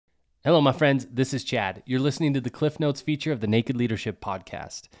Hello, my friends. This is Chad. You're listening to the Cliff Notes feature of the Naked Leadership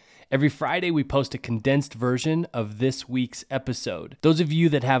Podcast. Every Friday, we post a condensed version of this week's episode. Those of you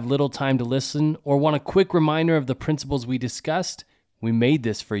that have little time to listen or want a quick reminder of the principles we discussed, we made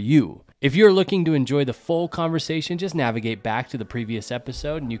this for you. If you're looking to enjoy the full conversation, just navigate back to the previous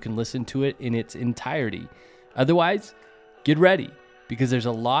episode and you can listen to it in its entirety. Otherwise, get ready because there's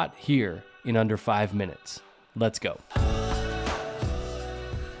a lot here in under 5 minutes. Let's go.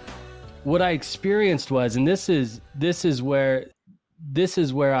 What I experienced was, and this is where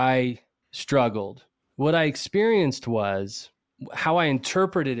I struggled. What I experienced was, how I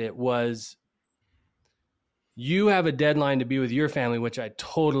interpreted it was, you have a deadline to be with your family, which I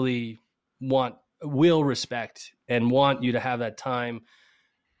totally will respect and want you to have that time.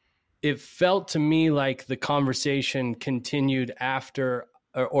 It felt to me like the conversation continued after,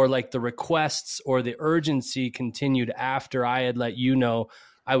 or like the requests or the urgency continued after I had let you know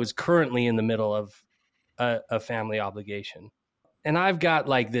I was currently in the middle of a family obligation. And I've got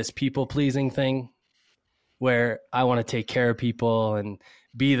like this people pleasing thing where I want to take care of people and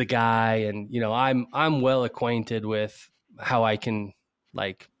be the guy. And, you know, I'm well acquainted with how I can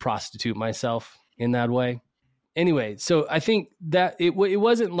like prostitute myself in that way. Anyway, so I think that it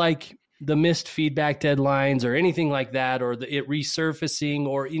wasn't like the missed feedback deadlines or anything like that, or it resurfacing,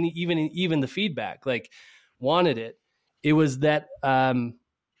 or even the feedback, like wanted it. It was that,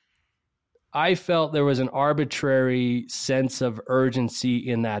 I felt there was an arbitrary sense of urgency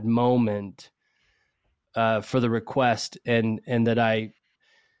in that moment for the request, and that I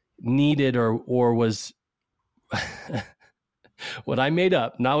needed or was what I made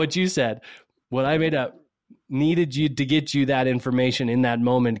up, not what you said. What I made up needed you to get you that information in that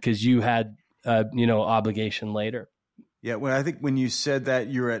moment because you had obligation later. Yeah, I think when you said that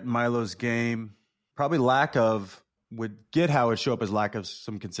you were at Milo's game, probably would get how it would show up as lack of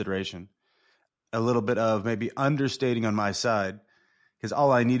some consideration. A little bit of maybe understating on my side, because all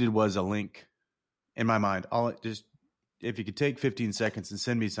I needed was a link in my mind. If you could take 15 seconds and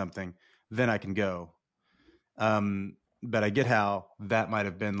send me something, then I can go. But I get how that might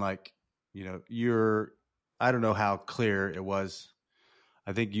have been like, I don't know how clear it was.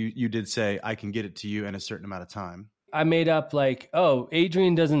 I think you did say, I can get it to you in a certain amount of time. I made up like, oh,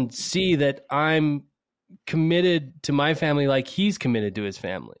 Adrian doesn't see that I'm committed to my family like he's committed to his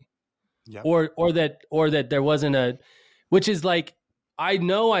family. Yep. Or that there wasn't which is like, I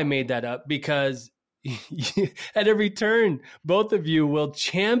know I made that up because at every turn, both of you will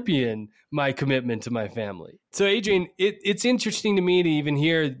champion my commitment to my family. So Adrian, it's interesting to me to even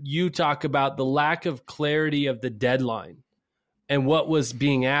hear you talk about the lack of clarity of the deadline and what was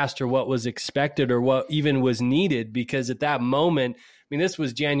being asked or what was expected or what even was needed, because at that moment, I mean, this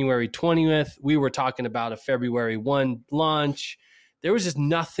was January 20th. We were talking about a February 1 launch. There was just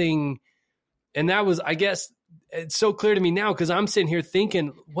nothing. And that was, I guess, it's so clear to me now because I'm sitting here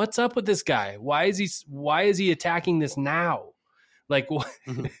thinking, what's up with this guy? Why is he attacking this now? Like,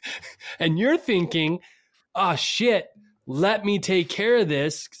 mm-hmm. And you're thinking, oh shit, let me take care of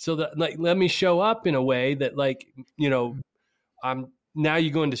this so that, like, let me show up in a way that, like, now you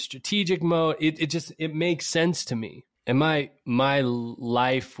go into strategic mode. It makes sense to me. And my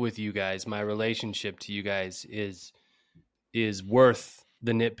life with you guys, my relationship to you guys is worth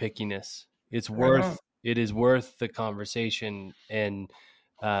the nitpickiness. It is worth the conversation and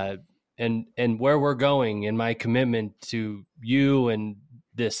where we're going, and my commitment to you and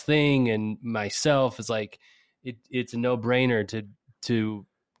this thing and myself is like, it's a no-brainer to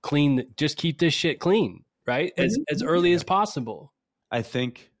just keep this shit clean, right? As early as possible. I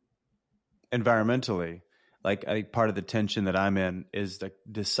think environmentally, like part of the tension that I'm in is like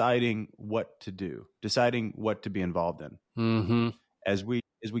deciding what to do, deciding what to be involved in. Mm-hmm. As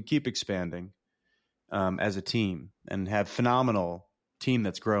we keep expanding as a team and have phenomenal team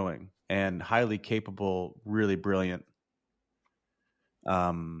that's growing and highly capable, really brilliant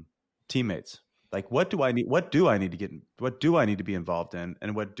teammates. Like, what do I need to be involved in,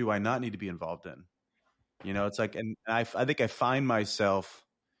 and what do I not need to be involved in? You know, it's like, and I think I find myself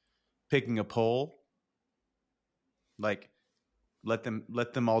picking a poll, like let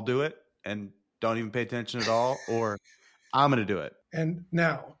them all do it and don't even pay attention at all, or I'm going to do it. And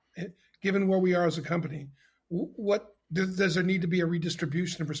now, given where we are as a company, what does there need to be a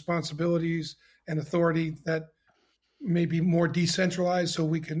redistribution of responsibilities and authority that may be more decentralized, so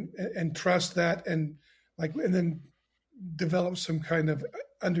we can and trust that and then develop some kind of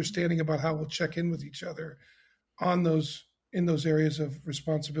understanding about how we'll check in with each other in those areas of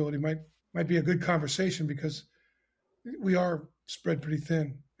responsibility? Might be a good conversation, because we are spread pretty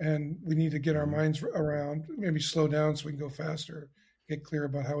thin and we need to get our minds around, maybe slow down so we can go faster, get clear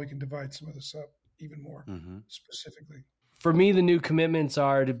about how we can divide some of this up even more specifically. For me, the new commitments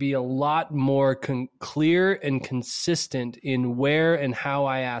are to be a lot more clear and consistent in where and how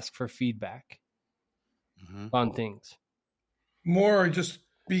I ask for feedback on things. More or just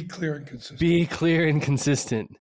be clear and consistent? Be clear and consistent.